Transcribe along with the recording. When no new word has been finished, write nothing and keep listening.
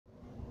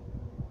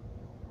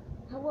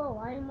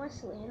hello, I am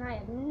Wesley, and I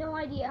have no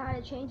idea how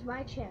to change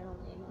my channel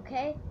name,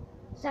 okay?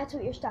 So that's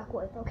what you're stuck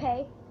with,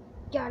 okay?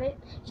 Got it?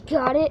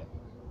 Got it?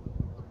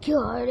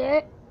 Got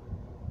it?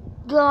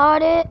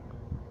 Got it?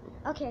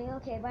 Okay,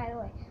 by the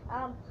way,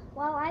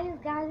 well, I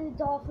just got a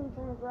dolphin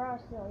from a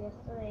garage sale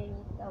yesterday, and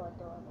he's so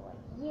adorable, like,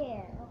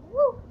 yeah,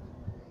 woo!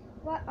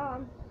 But,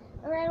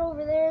 right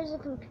over there is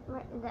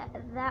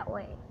that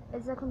way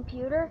is a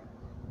computer,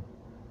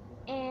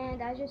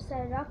 and I just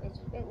set it up.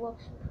 It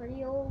looks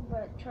pretty old,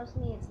 but trust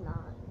me, it's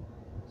not.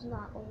 It's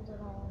not old at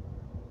all.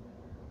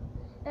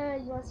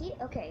 You want to see it?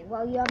 Okay,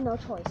 well, you have no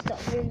choice, so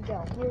here you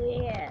go.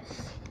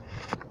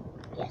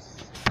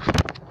 Yes.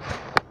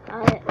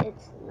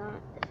 It's not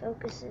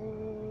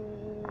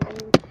focusing.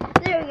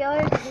 There we go,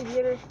 there's the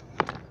computer.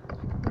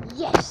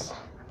 Yes!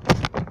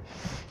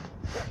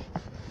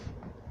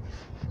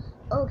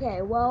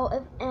 Okay, well,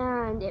 if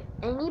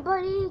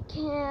anybody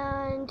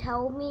can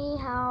tell me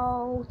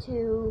how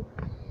to,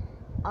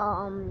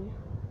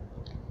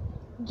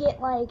 get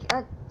one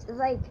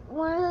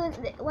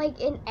of the,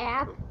 an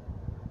app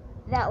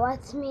that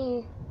lets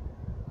me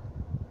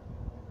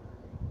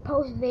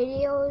post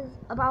videos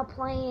about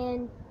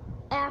playing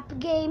app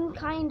game,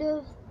 kind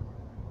of.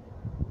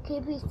 Can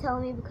you please tell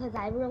me, because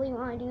I really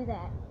want to do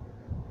that.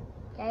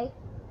 Okay?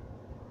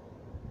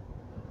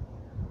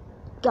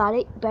 Got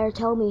it? Better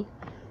tell me.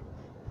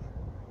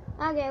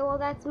 Okay, well,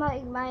 that's my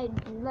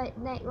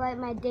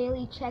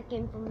daily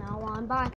check-in from now on. Bye.